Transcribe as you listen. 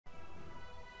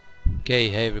Okay,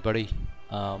 hey everybody.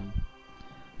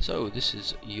 So this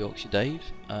is Yorkshire Dave.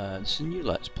 This is a new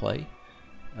Let's Play,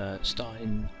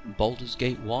 starting Baldur's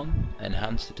Gate 1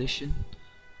 Enhanced Edition,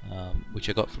 which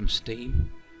I got from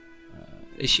Steam.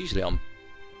 It's usually on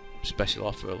special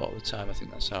offer a lot of the time. I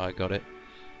think that's how I got it.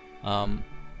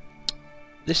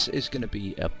 This is going to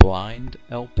be a blind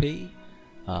LP.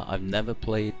 I've never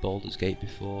played Baldur's Gate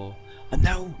before. I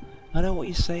know what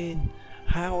you're saying.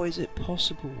 How is it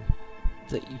possible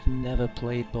that you've never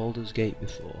played Baldur's Gate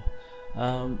before?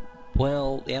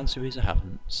 Well, the answer is I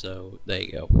haven't, so there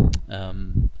you go.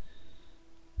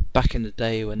 Back in the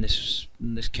day when this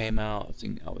came out, I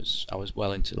think I was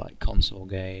well into like console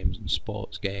games and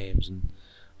sports games, and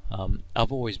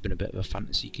I've always been a bit of a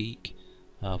fantasy geek.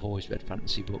 I've always read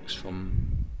fantasy books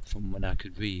from when I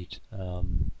could read,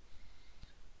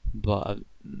 but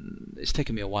it's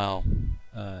taken me a while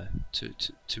to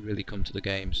really come to the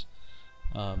games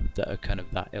that are kind of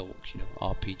that ilk,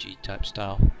 RPG type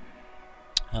style.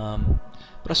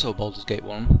 But I saw Baldur's Gate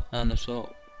 1 and I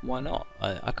thought, why not?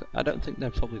 I don't think there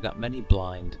are probably that many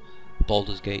blind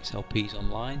Baldur's Gates LPs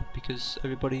online, because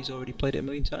everybody's already played it a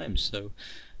million times, so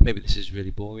maybe this is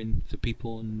really boring for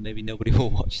people and maybe nobody will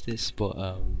watch this, but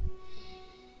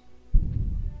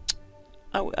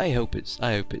I hope it's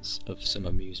of some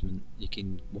amusement. You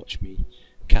can watch me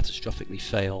catastrophically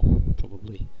fail,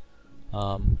 probably.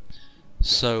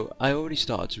 So I already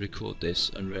started to record this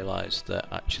and realised that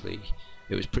actually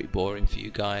it was pretty boring for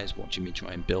you guys watching me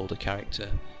try and build a character.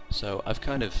 So I've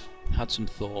kind of had some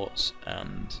thoughts,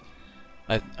 and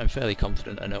I'm fairly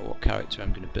confident I know what character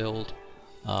I'm going to build.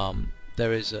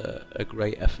 There is a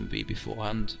great F&V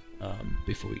beforehand,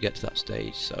 before we get to that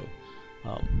stage, so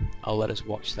I'll let us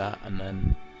watch that and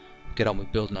then get on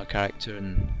with building our character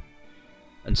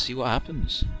and see what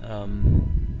happens.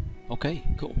 Okay,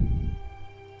 cool.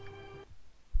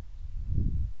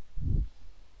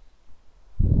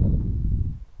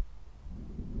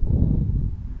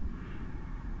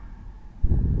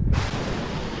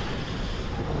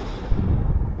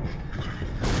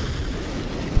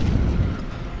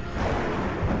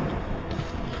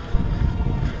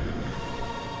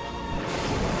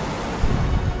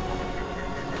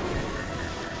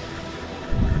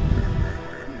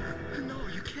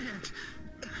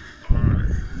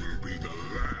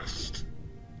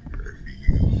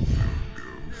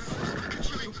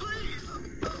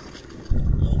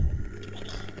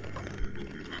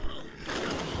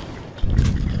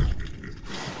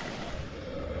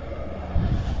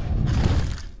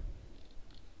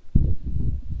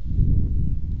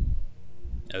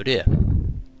 Oh dear.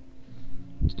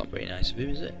 It's not very nice of him,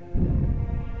 is it?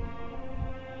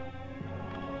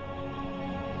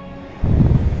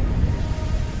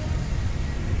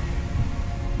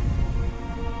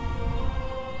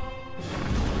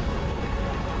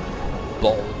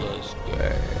 Baldur's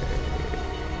Gate.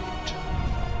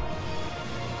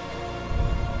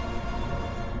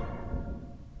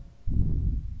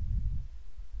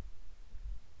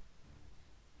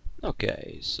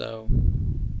 Okay, so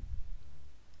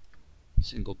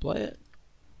single player,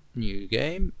 new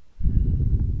game,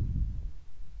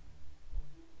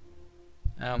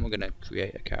 and we're going to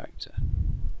create a character.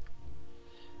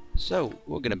 So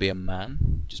we're going to be a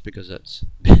man, just because that's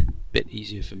a bit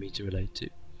easier for me to relate to,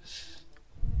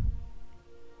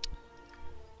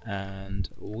 and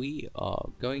we are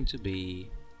going to be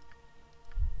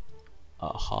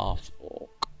a half-orc.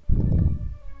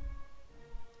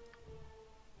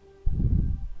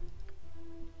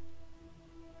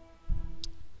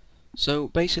 So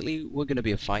basically we're going to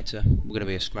be a fighter, we're going to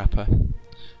be a scrapper.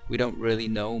 We don't really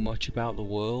know much about the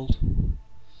world.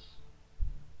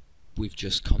 We've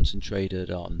just concentrated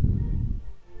on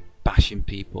bashing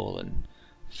people and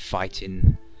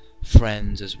fighting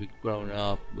friends as we've grown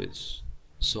up with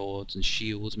swords and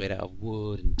shields made out of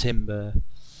wood and timber.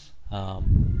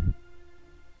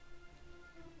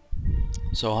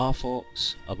 So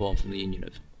half-orcs are born from the union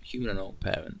of human and orc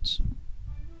parents.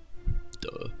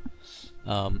 Duh.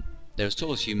 They're as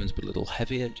tall as humans but a little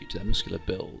heavier due to their muscular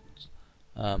builds.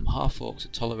 Half-orcs are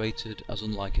tolerated, as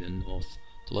unlike in the north,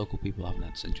 the local people haven't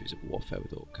had centuries of warfare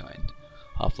with orc kind.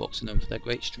 Half-orcs are known for their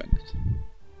great strength.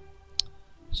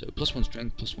 So +1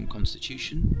 strength, +1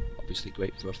 constitution, obviously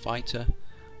great for a fighter,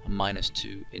 and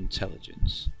 -2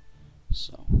 intelligence.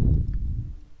 So,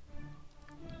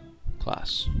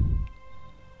 class.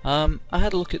 I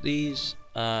had a look at these.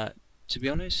 To be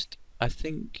honest, I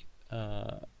think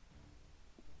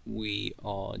we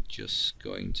are just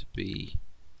going to be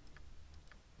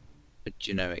a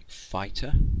generic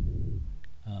fighter.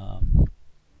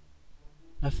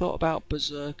 I thought about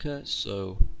Berserker,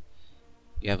 so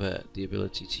you have the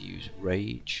ability to use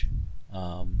rage,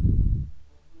 So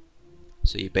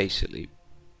you basically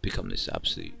become this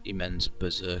absolute immense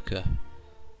berserker.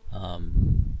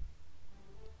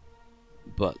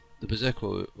 But the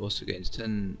berserker also gains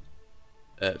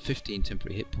 15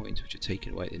 temporary hit points, which are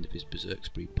taken away at the end of his berserk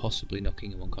spree, possibly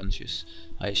knocking him unconscious.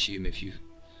 I assume if you've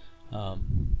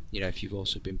if you've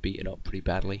also been beaten up pretty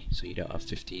badly, so you don't have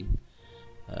 15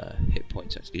 hit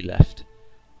points actually left.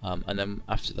 And then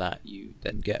after that, you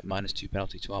then get -2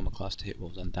 penalty to armor class, to hit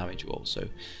rolls and damage rolls. So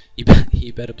you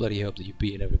better bloody hope that you're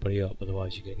beating everybody up,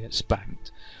 otherwise you're gonna get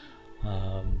spanked.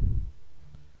 And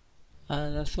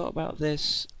I thought about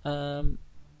this.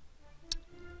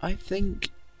 I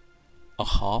think a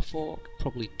half-orc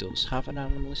probably does have an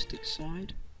animalistic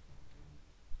side.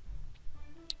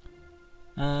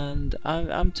 And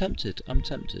I'm tempted. I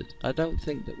don't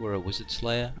think that we're a wizard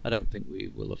slayer. I don't think we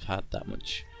will have had that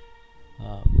much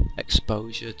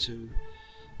exposure to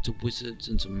wizards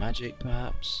and to magic,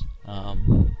 perhaps.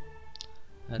 And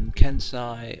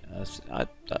Kensai, I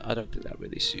don't think that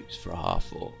really suits for a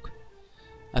half-orc.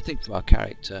 I think for our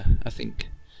character, I think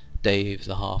Dave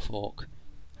the half-orc,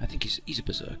 I think he's a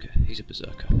berserker. He's a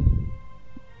berserker.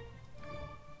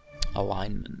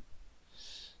 Alignment.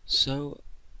 So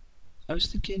I was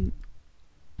thinking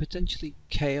potentially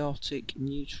chaotic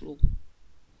neutral.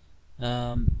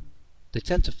 They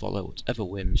tend to follow whatever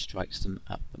whim strikes them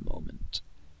at the moment.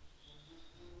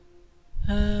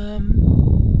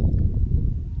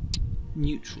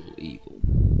 Neutral evil.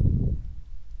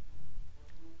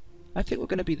 I think we're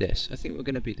going to be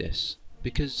this.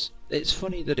 Because it's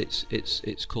funny that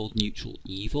it's called neutral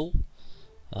evil.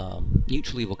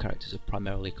 Neutral evil characters are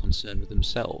primarily concerned with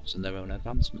themselves and their own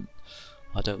advancement.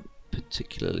 I don't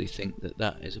particularly think that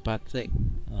that is a bad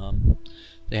thing.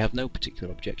 They have no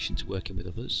particular objection to working with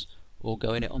others or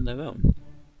going it on their own.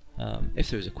 If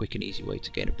there is a quick and easy way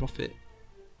to gain a profit,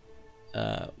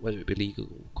 whether it be legal,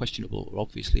 questionable, or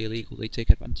obviously illegal, they take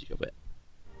advantage of it.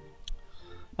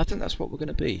 I think that's what we're going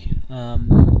to be.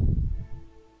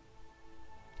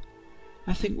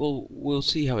 I think we'll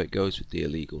see how it goes with the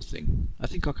illegal thing. I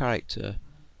think our character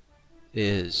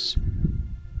is...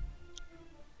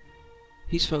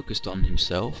 he's focused on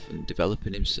himself and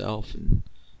developing himself and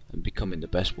becoming the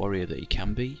best warrior that he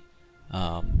can be.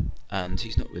 And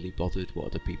he's not really bothered what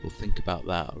other people think about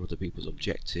that, or other people's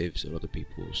objectives, or other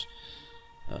people's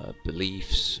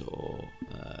beliefs, or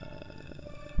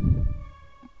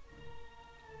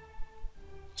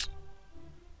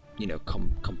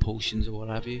compulsions or what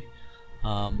have you.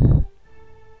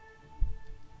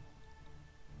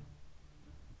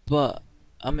 But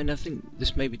I mean, I think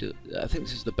this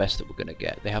is the best that we're going to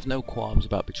get. They have no qualms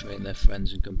about betraying their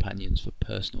friends and companions for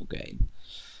personal gain.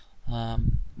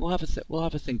 We'll have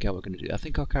a think how we're going to do that. I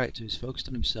think our character is focused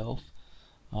on himself.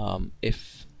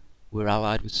 If we're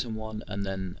allied with someone and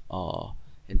then our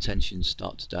intentions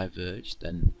start to diverge,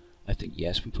 then I think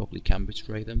yes, we probably can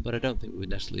betray them. But I don't think we would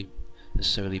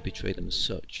necessarily betray them as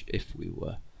such if we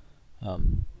were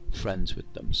friends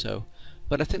with them. So,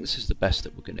 but I think this is the best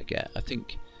that we're going to get. I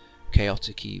think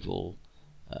chaotic evil,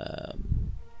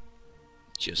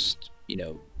 just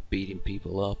beating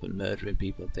people up and murdering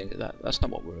people and things like that. That's not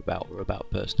what we're about. We're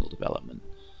about personal development,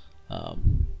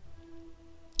 and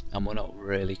we're not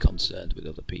really concerned with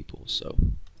other people. So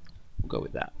we'll go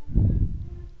with that.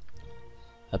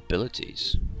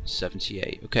 Abilities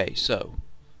 78. Okay, so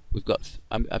we've got.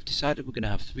 I've decided we're going to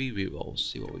have 3 rerolls.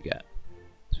 See what we get.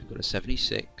 So we've got a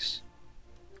 76.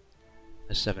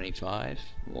 A 75,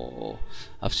 or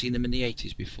I've seen them in the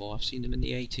 80s before.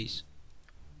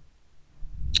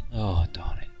 Oh,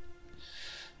 darn it.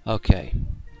 Okay,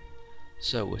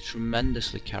 so we're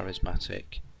tremendously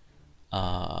charismatic,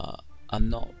 and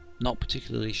not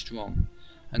particularly strong,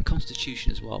 and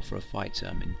constitution as well for a fighter.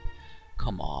 I mean,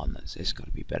 come on, it's got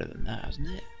to be better than that, hasn't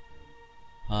it?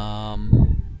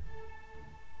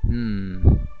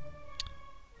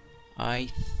 I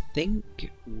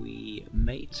think we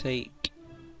may take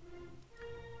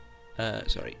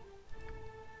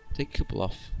take a couple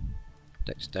off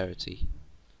dexterity,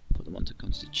 put them onto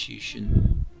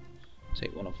constitution,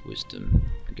 take one off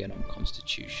wisdom, again on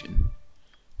constitution,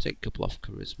 take a couple off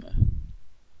charisma,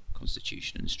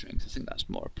 constitution and strength. I think that's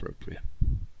more appropriate.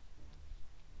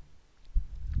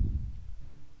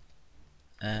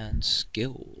 And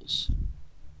skills.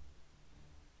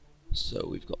 So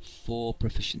we've got 4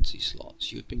 proficiency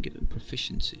slots. You've been given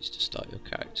proficiencies to start your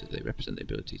character. They represent the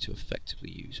ability to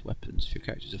effectively use weapons. If your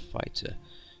character is a fighter,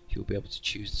 you'll be able to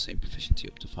choose the same proficiency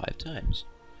up to 5 times.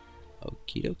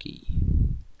 Okie dokie.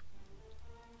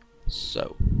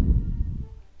 So,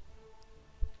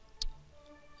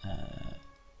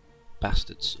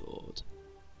 bastard sword.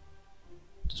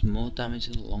 Does more damage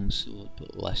than a longsword,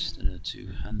 but less than a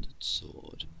two-handed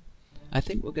sword. I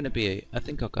think we're going to be. I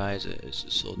think our guy is a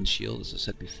sword and shield, as I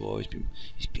said before.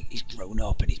 He's grown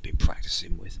up and he's been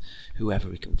practicing with whoever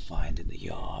he can find in the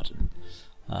yard, and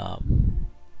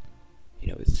you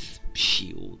know, with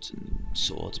shields and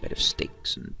swords made of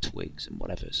sticks and twigs and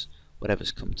whatever's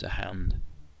come to hand.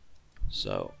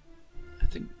 So I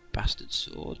think bastard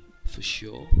sword for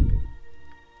sure.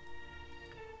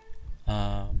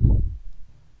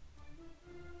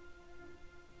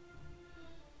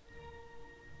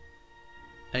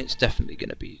 And it's definitely going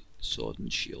to be sword and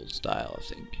shield style, I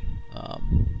think.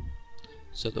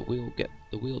 So the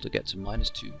wielder gets a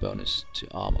 -2 bonus to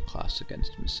armor class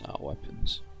against missile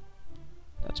weapons.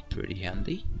 That's pretty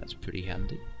handy. That's pretty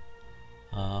handy.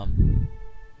 I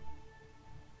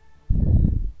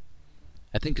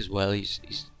think as well, he's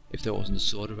if there wasn't a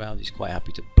sword around, he's quite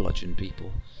happy to bludgeon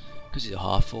people because he's a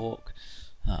half-orc.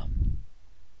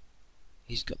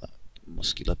 He's got that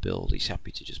muscular build. He's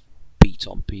happy to just beat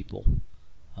on people.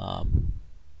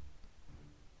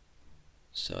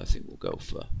 So I think we'll go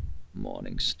for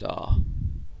Morning Star.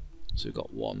 So we've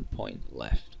got 1 point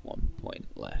left. 1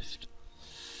 point left.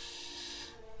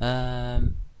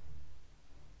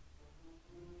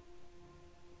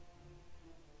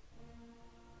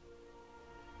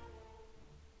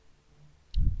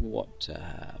 What to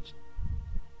have?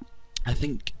 I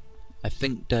think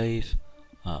Dave.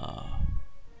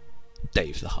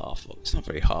 Dave the Half-Orc. It's not a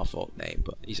very Half-Orc name,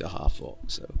 but he's a Half-Orc,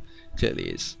 so clearly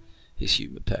his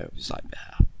human parent was like,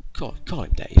 call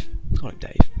him Dave. Call him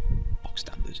Dave. Box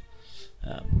standard.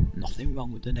 Nothing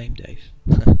wrong with the name Dave.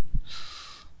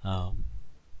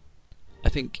 I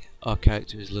think our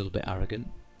character is a little bit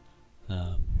arrogant.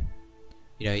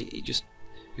 You know,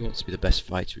 he wants to be the best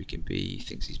fighter he can be. He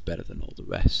thinks he's better than all the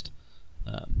rest.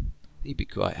 He'd be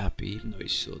quite happy, even though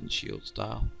he's sword and shield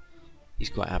style. He's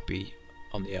quite happy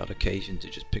on the odd occasion to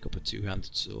just pick up a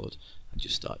two-handed sword and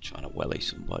just start trying to welly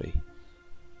somebody.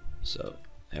 So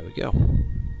there we go.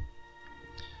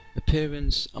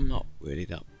 Appearance, I'm not really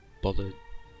that bothered.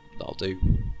 That'll do.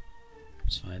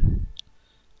 It's fine.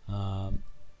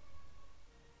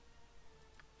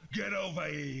 Get over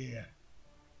here!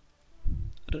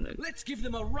 I don't know. Let's give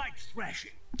them a right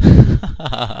thrashing.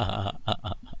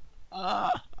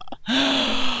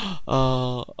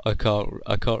 Oh, I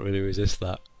can't really resist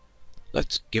that.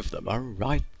 Let's give them a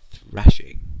right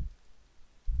thrashing.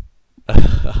 You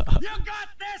got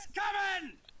this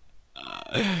coming!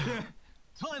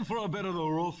 Time for a bit of the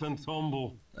rough and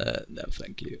tumble. No,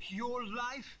 thank you. Your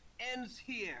life ends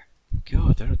here.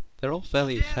 God, they're all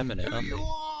fairly effeminate, aren't You they?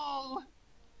 all!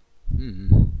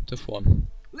 Tough one.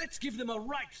 Let's give them a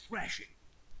right thrashing.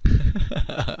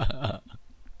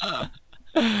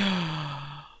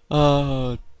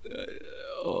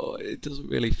 Oh, it doesn't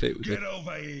really fit with Get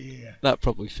over here! that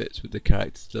probably fits with the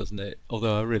characters, doesn't it?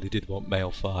 Although I really did want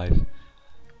male 5.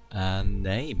 And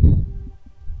name.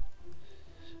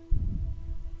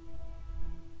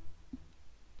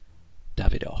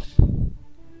 Davidoff.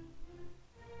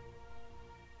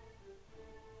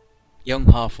 Young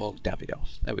half-orc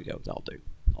Davidoff. There we go, that'll do.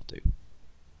 That'll do.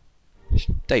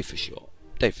 Dave for short.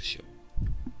 Dave for short.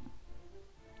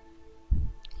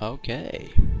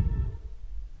 Okay.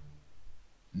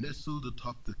 Nestled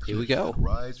atop the Here we cliffs go. that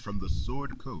rise from the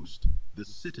Sword Coast, the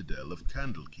citadel of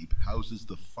Candlekeep houses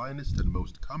the finest and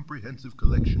most comprehensive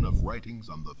collection of writings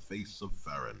on the face of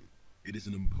Farron. It is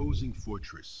an imposing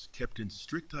fortress, kept in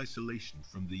strict isolation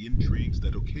from the intrigues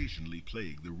that occasionally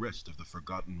plague the rest of the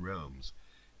Forgotten Realms.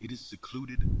 It is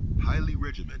secluded, highly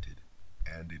regimented,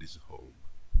 and it is home.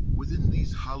 Within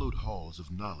these hallowed halls of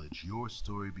knowledge, your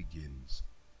story begins.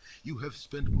 You have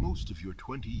spent most of your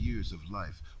 20 years of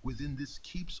life within this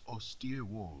keep's austere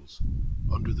walls,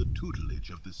 under the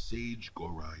tutelage of the sage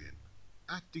Gorion.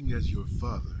 Acting as your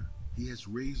father, he has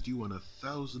raised you on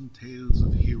 1,000 tales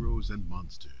of heroes and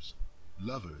monsters,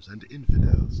 lovers and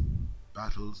infidels,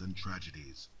 battles and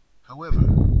tragedies. However,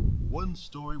 one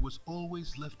story was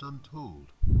always left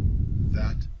untold,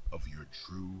 that of your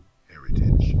true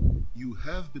heritage. You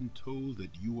have been told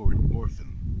that you are an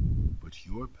orphan, but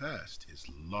your past is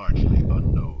largely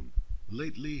unknown.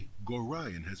 Lately,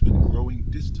 Gorion has been growing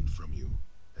distant from you,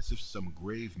 as if some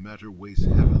grave matter weighs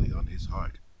heavily on his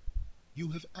heart.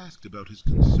 You have asked about his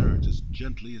concerns as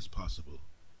gently as possible,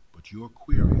 but your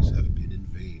queries have been in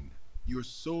vain. Your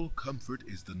sole comfort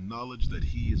is the knowledge that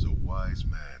he is a wise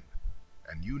man,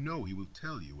 and you know he will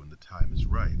tell you when the time is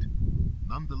right.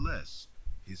 Nonetheless,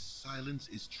 his silence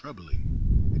is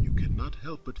troubling, and you cannot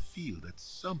help but feel that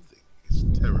something is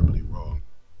terribly wrong.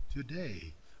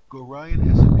 Today, Gorion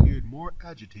has appeared more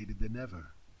agitated than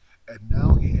ever, and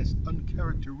now he has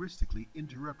uncharacteristically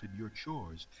interrupted your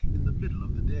chores in the middle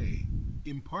of the day,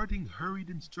 imparting hurried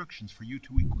instructions for you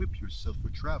to equip yourself for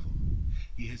travel.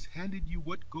 He has handed you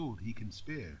what gold he can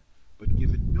spare, but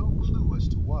given no clue as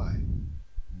to why.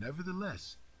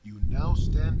 Nevertheless, you now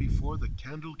stand before the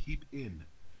Candlekeep Inn,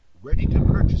 ready to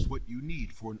purchase what you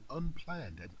need for an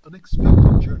unplanned and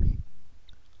unexpected journey.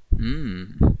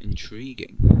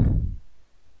 Intriguing.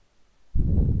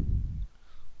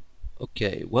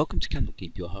 Okay, welcome to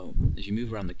Candlekeep, your home. As you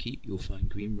move around the keep, you will find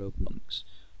green-robed monks.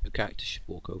 Your character should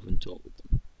walk over and talk with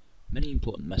them. Many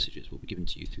important messages will be given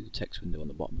to you through the text window on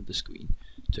the bottom of the screen.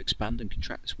 To expand and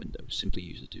contract this window, simply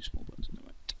use the two small buttons on the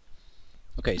right.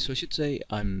 Okay, so I should say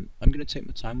I'm going to take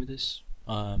my time with this.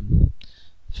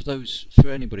 For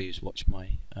anybody who's watched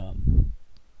my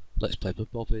Let's Play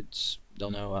Blood Bowl vids, they'll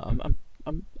know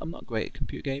I'm not great at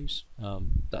computer games.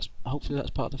 Hopefully that's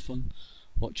part of the fun.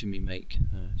 Watching me make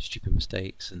stupid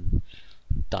mistakes and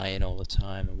dying all the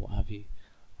time and what have you.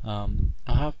 I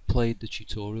have played the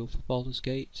tutorial for Baldur's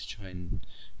Gate to try and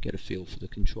get a feel for the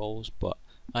controls, but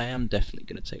I am definitely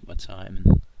going to take my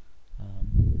time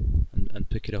and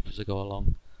pick it up as I go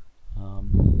along.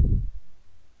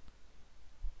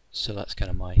 So that's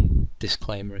kind of my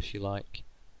disclaimer, if you like.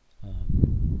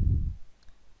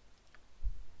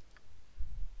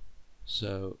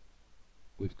 So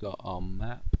we've got our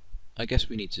map. I guess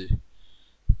we need to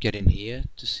get in here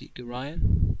to see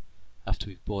Gorion after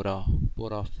we've bought our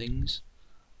things.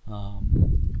 Our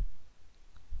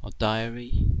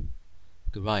diary.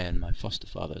 Gorion, my foster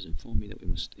father, has informed me that we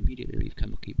must immediately leave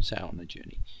Candlekeep and set out on a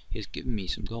journey. He has given me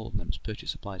some gold and I must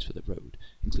purchase supplies for the road,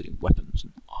 including weapons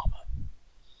and armour.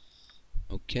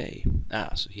 Okay,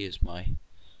 so here's my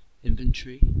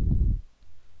inventory.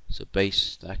 So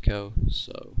base Thaco,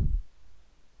 so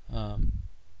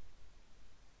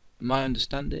my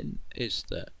understanding is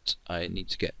that I need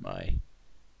to get my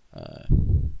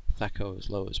Thaco as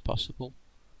low as possible,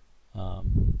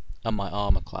 and my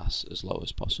armor class as low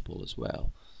as possible as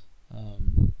well.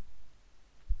 I'm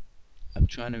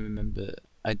trying to remember.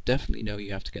 I definitely know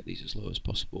you have to get these as low as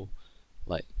possible,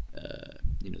 like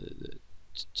you know,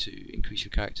 to increase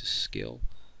your character's skill.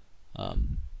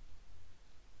 I'm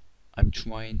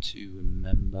trying to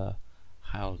remember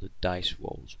how the dice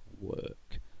rolls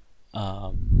work.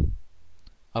 I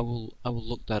will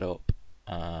look that up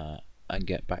and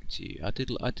get back to you. I did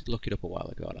look it up a while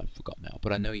ago and I forgot now,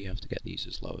 but I know you have to get these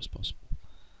as low as possible.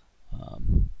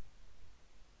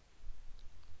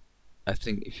 I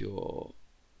think if you're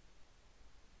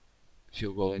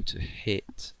rolling to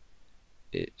hit,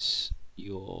 it's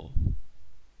your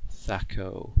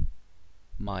Thaco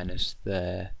minus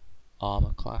their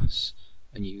armor class,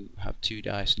 and you have 2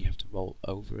 dice and you have to roll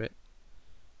over it.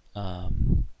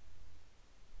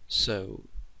 So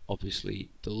obviously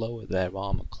the lower their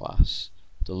armor class,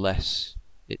 the less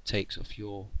it takes off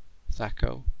your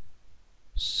Thaco,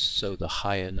 so the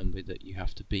higher number that you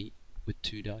have to beat with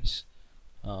 2 dice.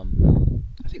 I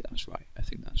think that's right.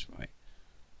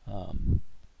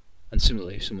 And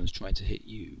similarly, if someone's trying to hit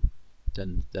you,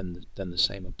 then the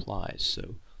same applies.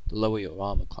 So the lower your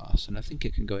armor class, and I think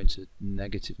it can go into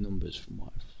negative numbers from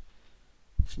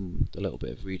the little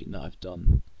bit of reading that I've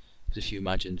done. Because if you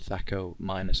imagine Thaco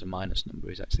minus a minus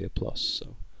number is actually a plus,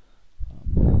 so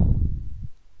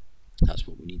that's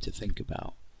what we need to think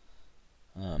about.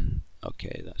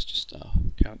 Okay, that's just our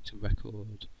character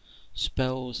record.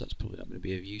 Spells, that's probably not going to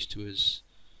be of use to us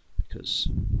because,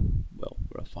 well,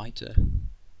 we're a fighter.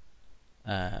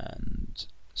 And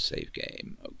save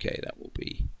game. Okay, that'll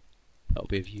be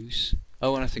of use.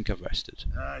 Oh, and I think I've rested.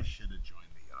 I should have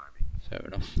joined the army. Fair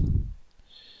enough.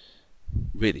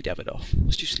 Really, Davidoff,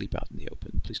 must you sleep out in the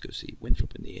open? Please go see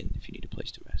Winthrop in the inn if you need a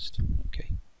place to rest.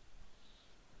 Okay.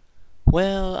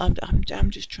 Well, I'm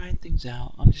just trying things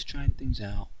out.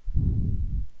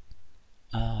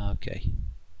 Okay.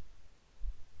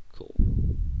 Cool.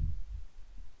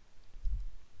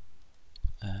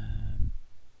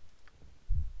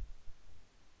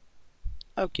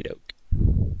 Okie doke.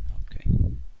 Okay.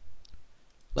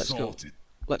 Let's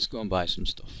go and buy some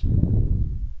stuff.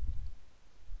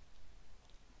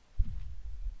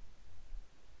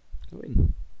 Go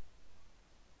in.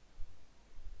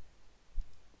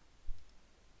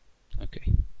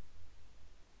 Okay.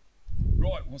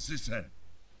 Right, what's this then?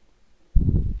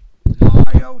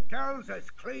 My hotel's as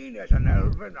clean as an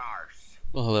elven arse.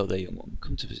 Well, hello there, young one.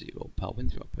 Come to visit your old pal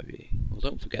Winthrop, have you? Well,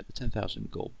 don't forget the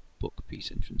 10,000 gold book piece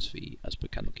entrance fee as per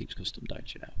Candlekeep's custom,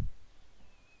 don't you know?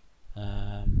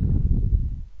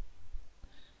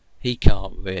 He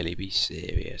can't really be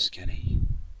serious, can he?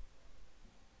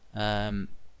 That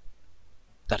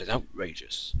is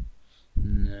outrageous.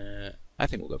 I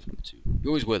think we'll go for number 2. You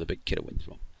always were the big kid to win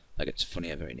from. That gets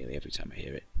funnier very nearly every time I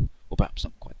hear it. Or perhaps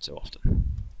not quite so often.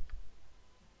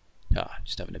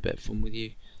 Just having a bit of fun with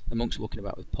you. The monks walking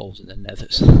about with poles in their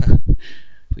nethers.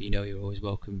 But you know you're always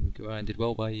welcome. I did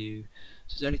well by you.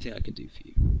 So is there anything I can do for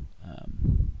you?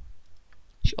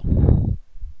 Sure.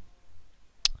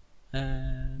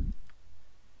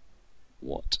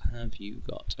 What have you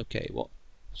got? Okay, what?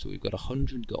 So we've got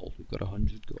 100 gold. We've got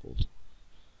 100 gold.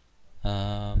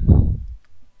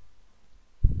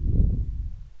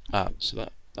 So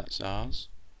that's ours.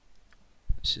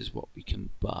 This is what we can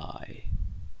buy.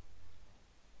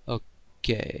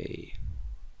 Okay.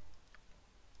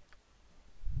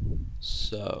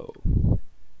 So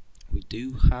we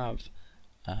do have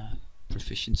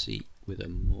proficiency with a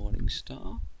morning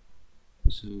star.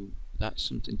 So that's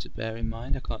something to bear in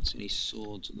mind. I can't see any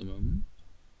swords at the moment.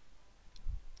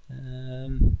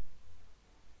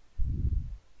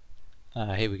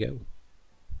 Here we go.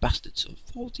 Bastard sword.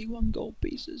 41 gold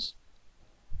pieces.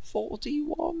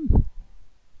 41.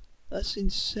 That's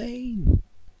insane.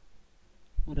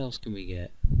 What else can we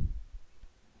get?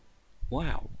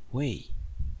 Wow. Wait.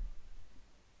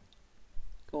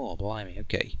 Oh, blimey.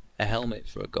 Okay. A helmet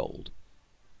for a gold.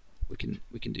 We can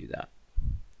do that.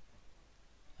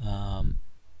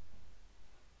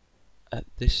 At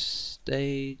this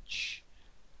stage,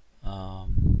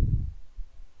 perhaps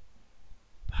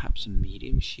a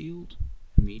medium shield.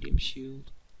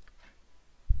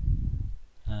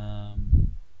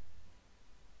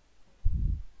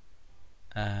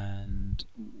 And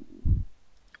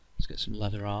let's get some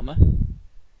leather armor.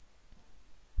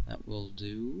 That will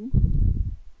do.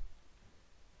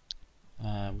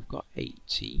 We've got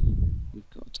 80.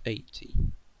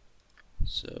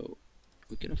 So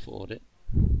we can afford it.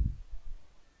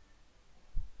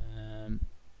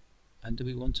 And do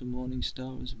we want a morning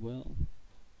star as well?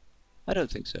 I don't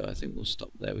think so. I think we'll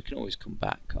stop there. We can always come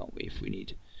back, can't we, if we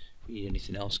need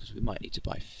anything else, because we might need to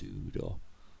buy food or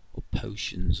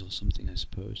potions or something, I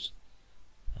suppose.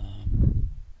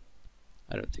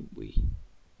 I don't think we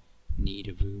need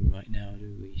a room right now,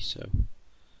 do we? So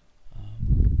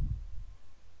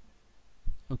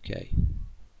okay.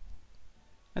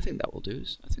 I think that will do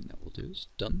us.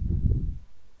 Done.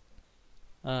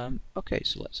 Okay,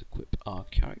 so let's equip our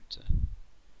character.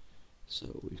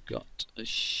 So we've got a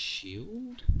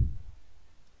shield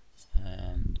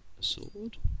and a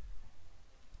sword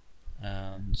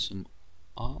and some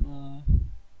armor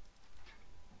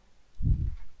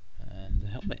and a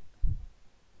helmet.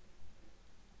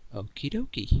 Okie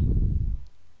dokie.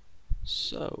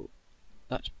 So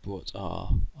that's brought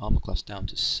our armor class down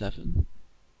to 7.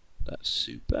 That's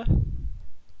super.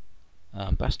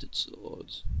 Bastard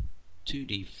swords.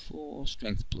 2d4,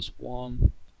 strength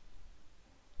 +1.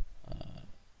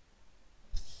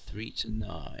 3 to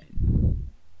 9.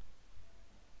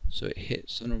 So it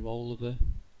hits on a roll of a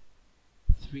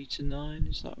 3 to 9,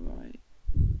 is that right?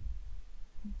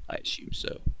 I assume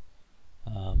so.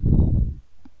 I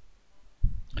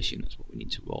assume that's what we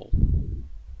need to roll.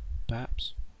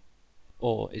 Perhaps.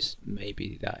 Or is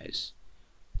maybe that is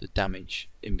the damage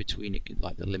in between it,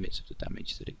 like the limits of the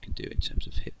damage that it can do in terms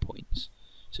of hit points.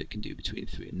 So it can do between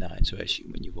 3 and 9. So I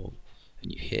assume when you roll and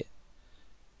you hit,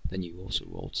 then you also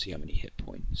roll to see how many hit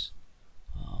points.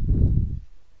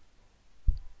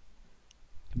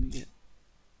 Can we get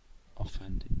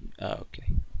offhand?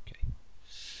 Okay.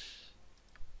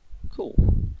 Cool.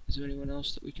 Is there anyone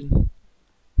else that we can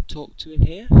talk to in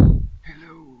here?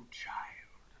 Hello,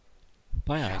 child.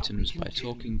 Buy Shall items we by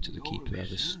continue talking to the your keeper of a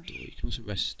business? store. You can also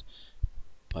rest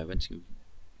by renting a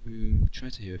room. Try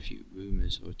to hear a few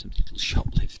rumours or attempt a little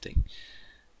shoplifting.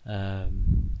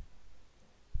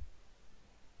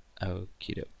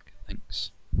 Okie doke,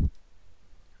 thanks.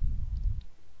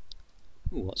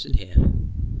 Ooh, what's in here?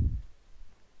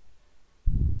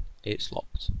 It's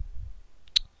locked.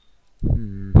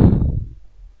 No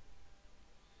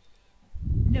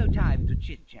time to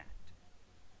chit-chat.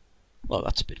 Well,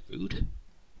 that's a bit rude.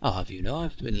 I'll have you know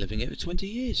I've been living here for 20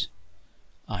 years.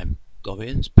 I'm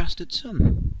Gorian's bastard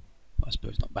son. Well, I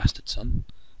suppose not bastard son.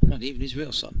 I'm not even his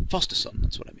real son. Foster son,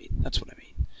 that's what I mean. You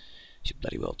should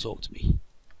bloody well talk to me.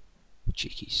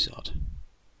 Cheeky sod.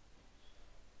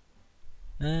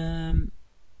 Oh,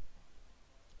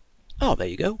 there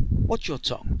you go. Watch your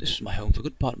tongue. This was my home for a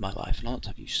good part of my life, and I'll not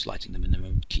have you slighting them in their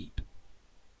own keep.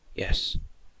 Yes.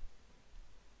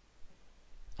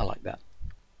 I like that.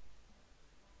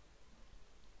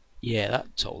 Yeah,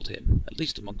 that told him. At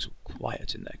least the monks were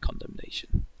quiet in their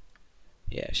condemnation.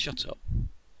 Yeah, shut up.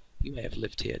 You may have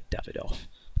lived here, Davidoff.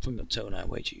 From your tone, I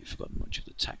wager you've forgotten much of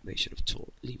the tact they should have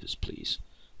taught. Leave us, please.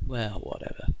 Well,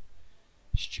 whatever.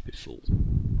 Stupid fool.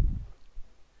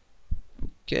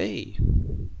 Okay.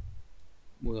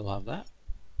 We'll have that.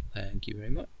 Thank you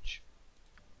very much.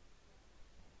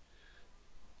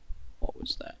 What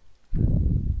was that?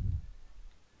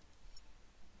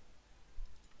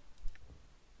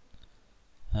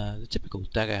 The typical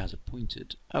dagger has a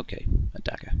pointed... Okay, a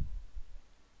dagger.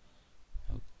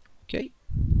 Okay.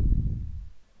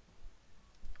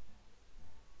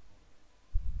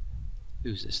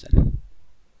 Who's this then?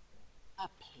 A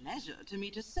pleasure to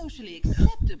meet a socially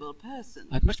acceptable person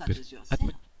such as yourself.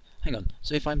 Hang on,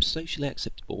 so if I'm socially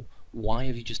acceptable, why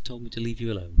have you just told me to leave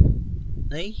you alone?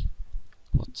 Eh?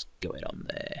 What's going on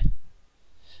there?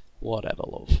 Whatever,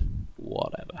 love.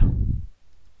 Whatever.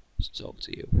 Let's talk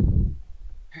to you.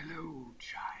 Hello,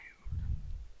 child.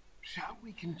 Shall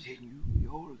we continue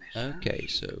your lesson? Okay,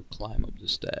 so climb up the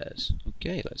stairs.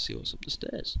 Okay, let's see what's up the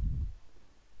stairs.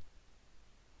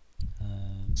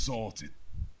 Sorted.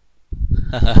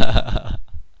 I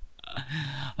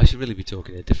should really be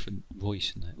talking a different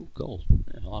voice in there. Oh, gold.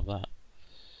 Yeah, I'll have that.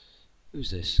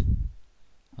 Who's this?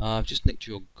 I've just nicked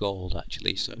your gold,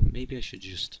 actually, so maybe I should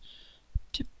just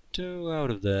tiptoe out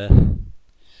of there.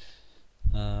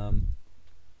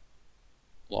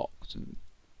 Locked.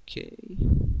 Okay.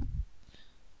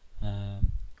 I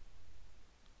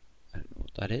don't know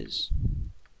what that is.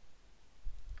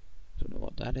 Don't know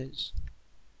what that is.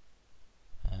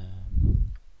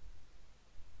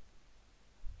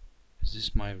 Is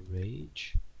this my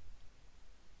rage?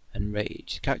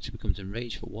 Enraged. The character becomes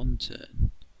enraged for 1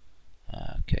 turn.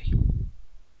 Okay.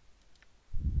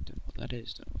 Don't know what that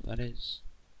is. Don't know what that is.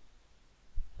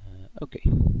 Okay.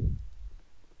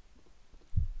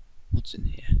 What's in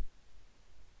here?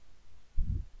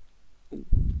 Ooh.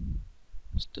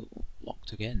 Still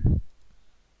locked again.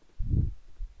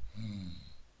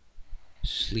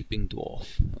 Sleeping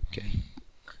dwarf. Okay.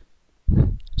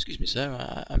 Excuse me,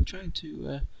 sir. I'm trying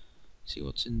to see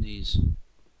what's in these.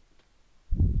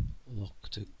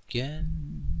 Locked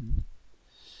again.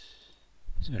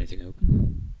 Is there anything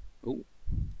open? Oh.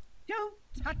 Don't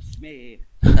touch me.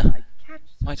 I catch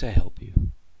Might I help you?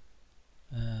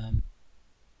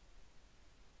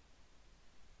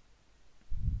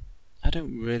 I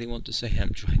don't really want to say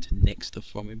I'm trying to nick stuff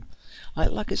from him.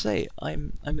 Like I say,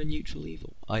 I'm a neutral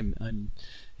evil. I'm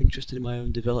interested in my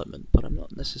own development, but I'm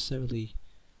not necessarily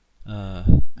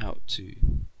out to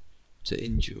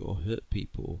injure or hurt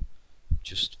people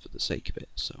just for the sake of it.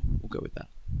 So we'll go with that.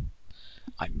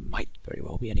 I might very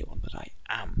well be anyone, but I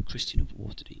am Christian of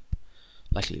Waterdeep.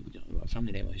 Likely we don't know our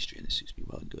family name or history, and this suits me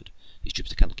well and good. These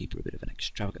trips to Candlekeep are a bit of an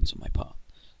extravagance on my part.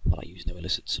 While I use no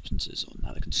illicit substances or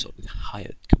neither consort with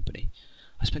hired company,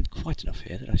 I spend quite enough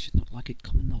here that I should not lack it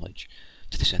common knowledge.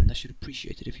 To this end, I should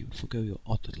appreciate it if you would forego your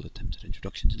odd little attempt at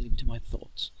introductions and leave me to my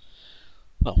thoughts.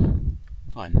 Well,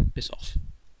 fine, piss off.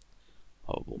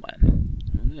 Horrible man.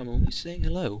 I'm only saying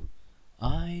hello.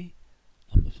 I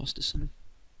am the foster son of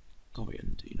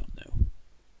Gorion, do you not know?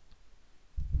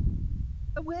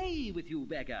 Away with you,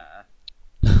 beggar.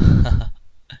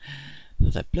 Oh,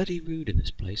 they're bloody rude in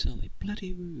this place, aren't they?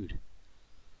 Bloody rude.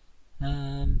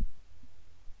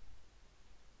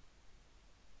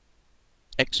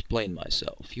 Explain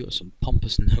myself. You are some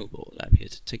pompous noble, and I'm here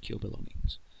to take your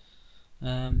belongings.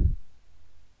 You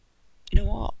know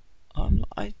what?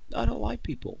 I don't like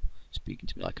people speaking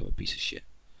to me like I'm a piece of shit.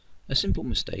 A simple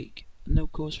mistake, and no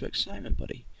cause for excitement,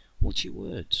 buddy. Watch your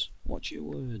words. Watch your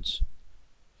words.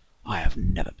 I have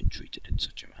never been treated in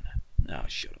such a manner. Now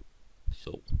shut up,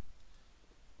 fool.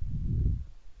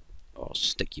 Or I'll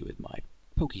stick you with my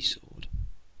pokey sword.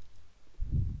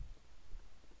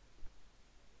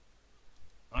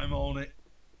 I'm on it.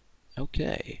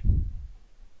 Okay.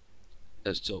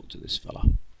 Let's talk to this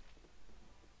fella.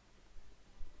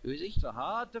 Who is he? It's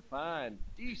hard to find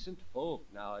decent folk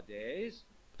nowadays.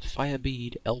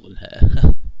 Firebeard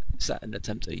Elvenhair. Is that an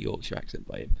attempt at a Yorkshire accent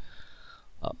by him?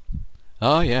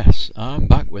 Ah yes, I'm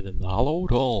back within the hallowed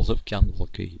halls of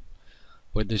Candlekeep.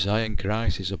 With this iron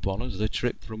crisis upon us, the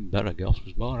trip from Beragos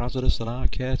was more hazardous than I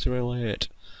care to relate.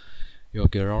 You're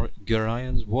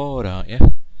Gorian's ward, aren't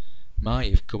you? My,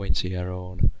 you've come into your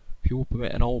own. If you'll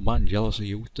permit an old man jealous of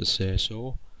youth to say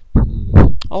so.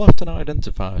 I left an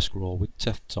identifier scroll with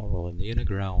Teftoril in the inner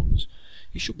grounds.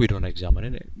 You should be done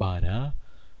examining it by now,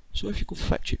 so if you could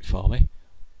fetch it for me,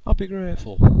 I'd be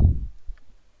grateful.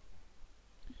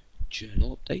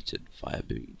 Journal updated,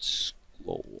 Firebeard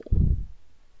scroll.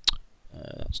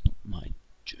 That's not my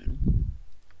journal.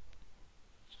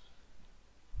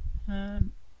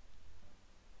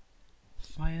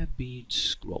 Firebeard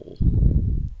scroll.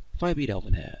 Firebeard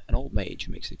Elvenhair, an old mage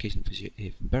who makes the occasional visit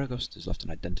here from Beragos, has left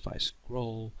an identifier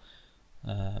scroll.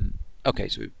 Okay,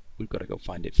 so we've got to go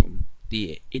find it from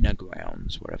the inner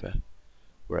grounds, wherever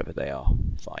wherever they are.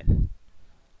 Fine.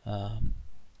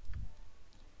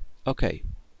 Okay.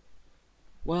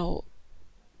 Well,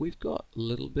 we've got a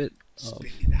little bit of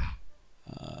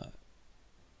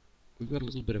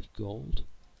gold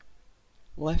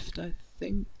left, I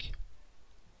think.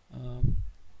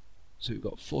 So we've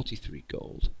got 43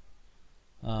 gold.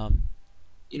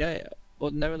 You know,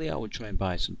 ordinarily I would try and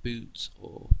buy some boots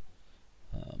or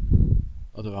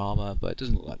other armor, but it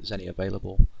doesn't look like there's any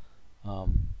available. I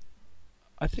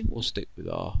think we'll stick with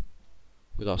our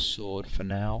sword for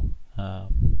now.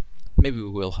 Maybe we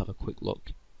will have a quick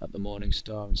look at the Morning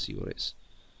Star and see what its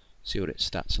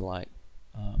stats are like.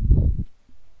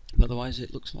 Otherwise,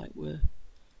 it looks like we're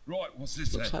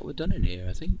done in here,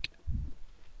 I think.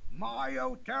 My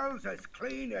hotel's as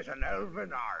clean as an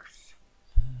elven arse.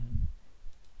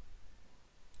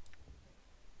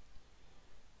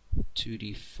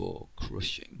 2d4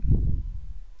 crushing.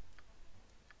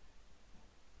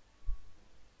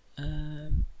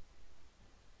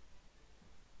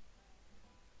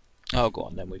 Oh, go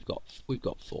on then. We've got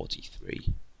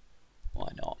 43. Why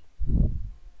not?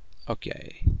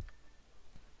 Okay.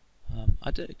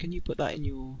 Can you put that in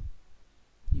your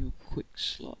quick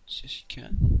slots? Yes, you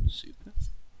can. Super.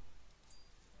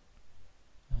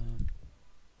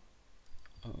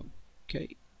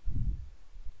 Okay.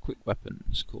 Quick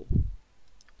weapons. Cool.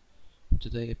 Do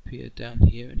they appear down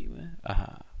here anywhere?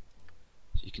 Aha.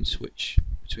 So you can switch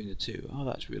between the two. Oh,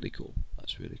 that's really cool.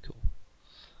 That's really cool.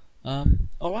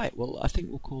 Alright, well, I think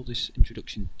we'll call this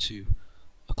introduction to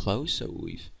a close. So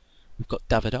we've got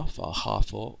Davidoff, our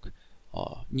half-orc,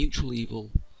 our neutral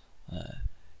evil.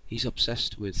 He's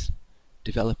obsessed with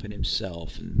developing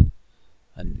himself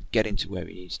and getting to where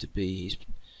he needs to be.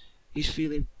 He's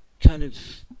feeling kind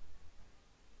of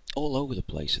all over the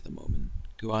place at the moment.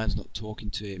 Guyan's not talking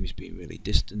to him. He's being really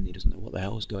distant. He doesn't know what the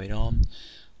hell's going on.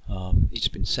 He's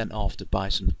been sent off to buy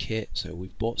some kit, so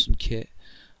we've bought some kit.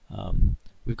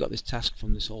 We've got this task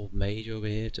from this old mage over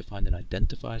here to find an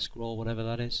identify scroll, whatever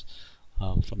that is,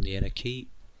 from the inner keep,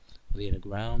 or the inner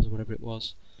grounds, or whatever it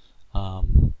was.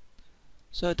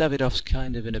 So Davidoff's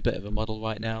kind of in a bit of a muddle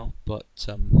right now, but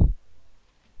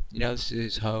you know, this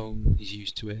is his home, he's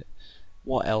used to it.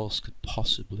 What else could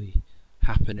possibly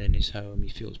happen in his home? He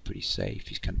feels pretty safe.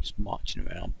 He's kind of just marching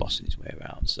around, bossing his way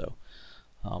around, so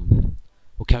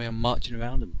we'll carry on marching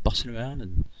around and bossing around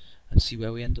and see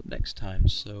where we end up next time.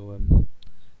 So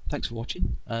thanks for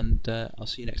watching, and I'll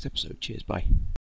see you next episode. Cheers, bye.